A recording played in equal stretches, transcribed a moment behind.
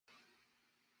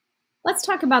Let's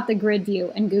talk about the grid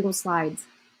view in Google Slides.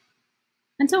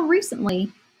 Until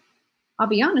recently, I'll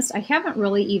be honest, I haven't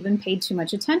really even paid too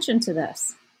much attention to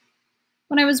this.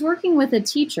 When I was working with a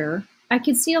teacher, I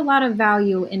could see a lot of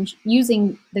value in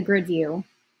using the grid view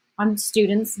on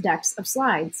students' decks of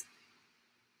slides.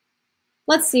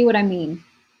 Let's see what I mean.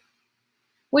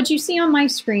 What you see on my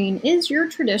screen is your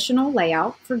traditional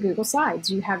layout for Google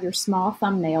Slides. You have your small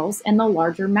thumbnails and the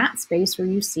larger mat space where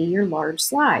you see your large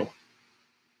slide.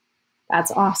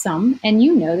 That's awesome, and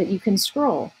you know that you can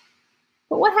scroll.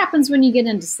 But what happens when you get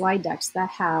into slide decks that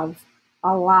have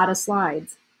a lot of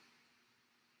slides?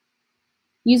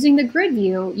 Using the grid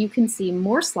view, you can see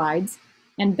more slides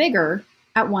and bigger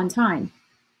at one time.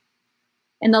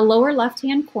 In the lower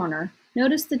left-hand corner,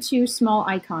 notice the two small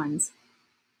icons.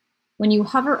 When you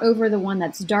hover over the one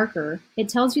that's darker, it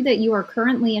tells you that you are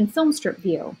currently in film strip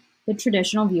view, the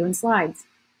traditional view in slides.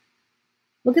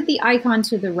 Look at the icon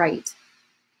to the right.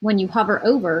 When you hover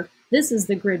over, this is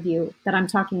the grid view that I'm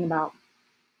talking about.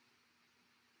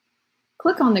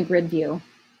 Click on the grid view.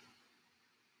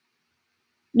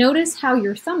 Notice how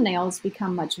your thumbnails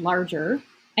become much larger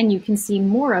and you can see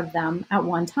more of them at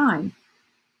one time.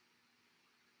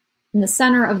 In the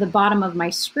center of the bottom of my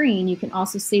screen, you can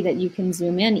also see that you can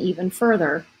zoom in even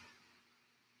further.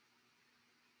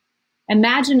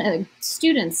 Imagine a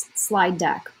student's slide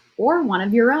deck or one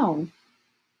of your own.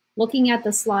 Looking at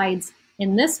the slides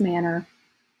in this manner,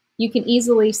 you can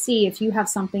easily see if you have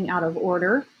something out of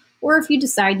order or if you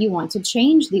decide you want to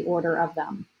change the order of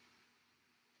them.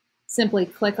 Simply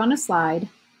click on a slide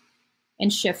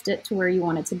and shift it to where you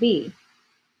want it to be.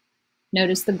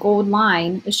 Notice the gold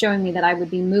line is showing me that I would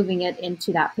be moving it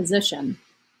into that position.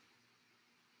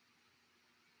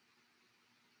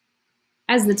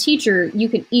 As the teacher, you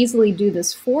can easily do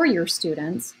this for your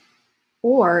students,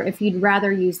 or if you'd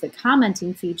rather use the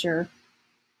commenting feature,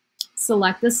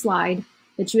 select the slide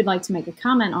that you would like to make a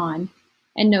comment on,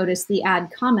 and notice the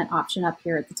Add Comment option up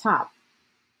here at the top.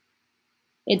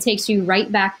 It takes you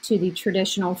right back to the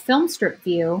traditional film strip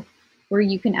view where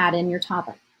you can add in your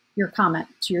topic, your comment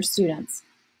to your students.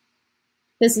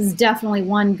 This is definitely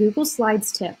one Google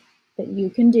Slides tip that you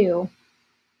can do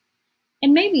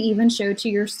and maybe even show to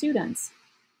your students.